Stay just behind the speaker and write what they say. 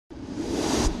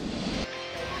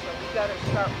got to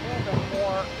start moving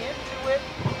more into it,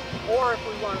 or if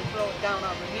we want to throw it down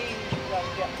on the knees, we got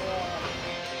to get more on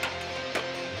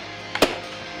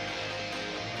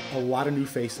it. A lot of new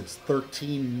faces,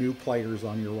 13 new players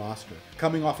on your roster.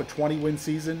 Coming off a 20-win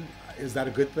season, is that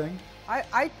a good thing?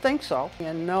 I think so.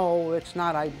 And no, it's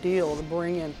not ideal to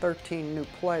bring in 13 new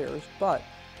players, but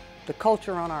the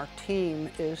culture on our team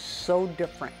is so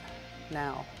different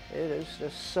now. It is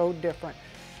just so different.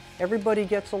 Everybody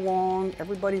gets along,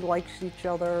 everybody likes each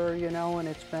other, you know, and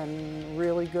it's been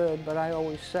really good. But I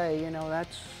always say, you know,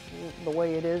 that's the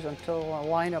way it is until a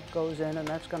lineup goes in, and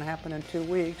that's going to happen in 2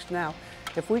 weeks. Now,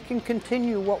 if we can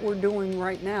continue what we're doing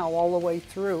right now all the way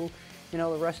through, you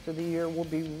know, the rest of the year we'll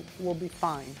be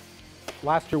fine.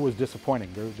 Last year was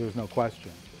disappointing, there's no question.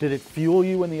 Did it fuel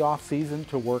you in the off season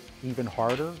to work even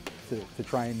harder to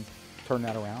try and turn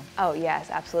that around? Oh yes,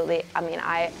 absolutely. I mean,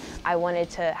 I wanted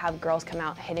to have girls come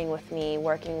out hitting with me,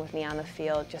 working with me on the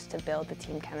field just to build the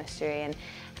team chemistry, and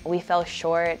we fell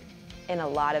short in a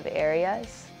lot of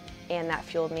areas, and that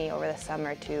fueled me over the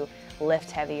summer to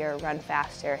lift heavier, run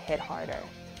faster, hit harder.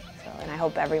 So, and I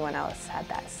hope everyone else had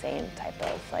that same type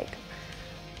of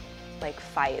like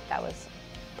fight that was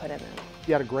put in them.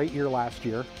 You had a great year last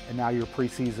year, and now you're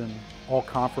preseason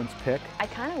all-conference pick. I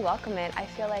kind of welcome it. I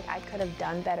feel like I could have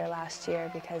done better last year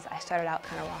because I started out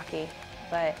kind of rocky,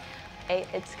 but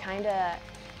it's kind of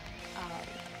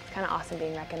awesome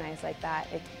being recognized like that.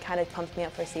 It kind of pumps me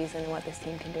up for season and what this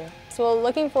team can do. So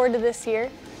looking forward to this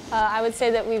year. I would say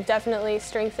that we've definitely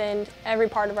strengthened every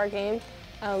part of our game.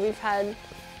 We've had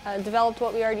developed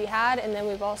what we already had, and then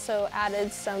we've also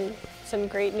added some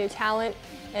great new talent.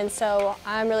 And so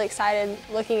I'm really excited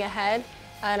looking ahead,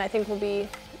 and I think we'll be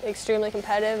extremely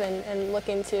competitive and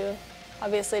looking to,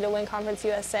 obviously, to win Conference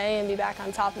USA and be back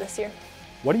on top this year.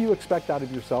 What do you expect out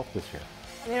of yourself this year?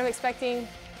 I mean, I'm expecting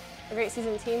a great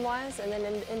season team-wise, and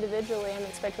then individually I'm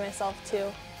expecting myself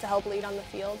to help lead on the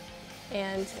field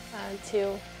and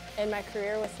to end my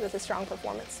career with a strong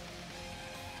performance.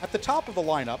 At the top of the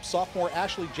lineup, sophomore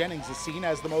Ashley Jennings is seen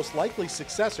as the most likely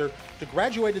successor to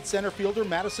graduated center fielder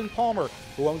Madison Palmer,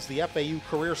 who owns the FAU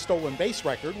career stolen base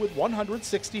record with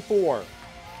 164.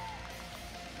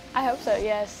 I hope so,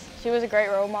 yes. She was a great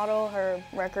role model. Her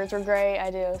records were great.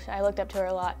 I looked up to her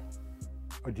a lot.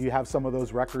 Do you have some of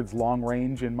those records long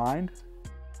range in mind?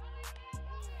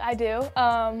 I do.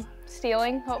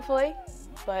 Stealing, hopefully,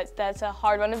 but that's a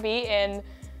hard one to beat, and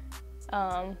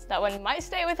that one might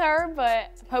stay with her,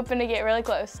 but I'm hoping to get really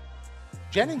close.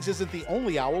 Jennings isn't the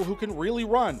only Owl who can really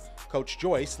run. Coach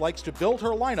Joyce likes to build her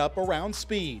lineup around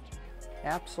speed.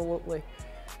 Absolutely.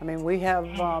 I mean, we have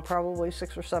probably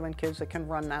 6 or 7 kids that can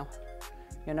run now.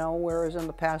 You know, whereas in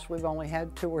the past we've only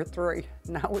had 2 or 3.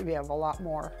 Now we have a lot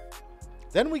more.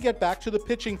 Then we get back to the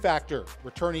pitching factor.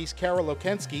 Returnees Kara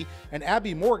Lokensky and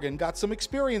Abby Morgan got some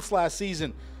experience last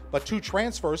season, but 2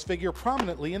 transfers figure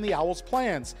prominently in the Owls'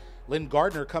 plans. Lynn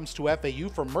Gardner comes to FAU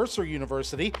from Mercer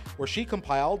University, where she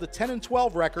compiled a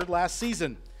 10-12 record last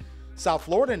season. South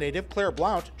Florida native Claire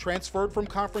Blount transferred from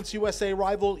Conference USA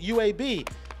rival UAB,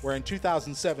 where in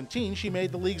 2017 she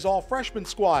made the league's all-freshman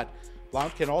squad.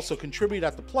 Blount can also contribute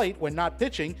at the plate when not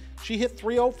pitching. She hit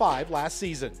 .305 last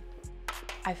season.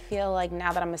 I feel like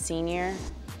now that I'm a senior,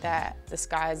 that the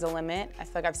sky's the limit. I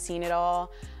feel like I've seen it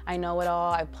all. I know it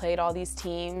all. I've played all these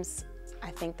teams.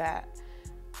 I think that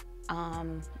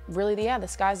really, yeah, the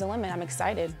sky's the limit. I'm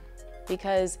excited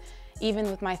because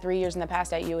even with my 3 years in the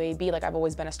past at UAB, like I've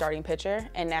always been a starting pitcher,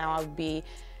 and now I'll be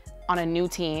on a new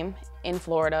team in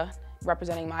Florida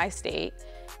representing my state,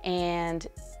 and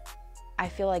I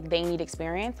feel like they need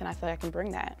experience, and I feel like I can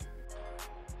bring that.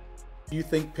 Do you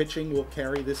think pitching will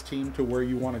carry this team to where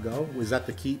you want to go? Was that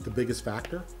the biggest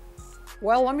factor?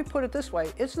 Well, let me put it this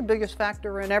way. It's the biggest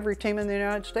factor in every team in the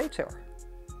United States here.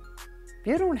 If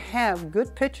you don't have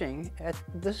good pitching at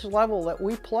this level that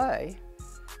we play,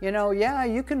 you know, yeah,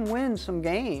 you can win some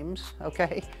games,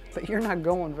 okay, but you're not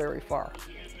going very far.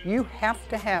 You have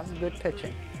to have good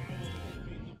pitching.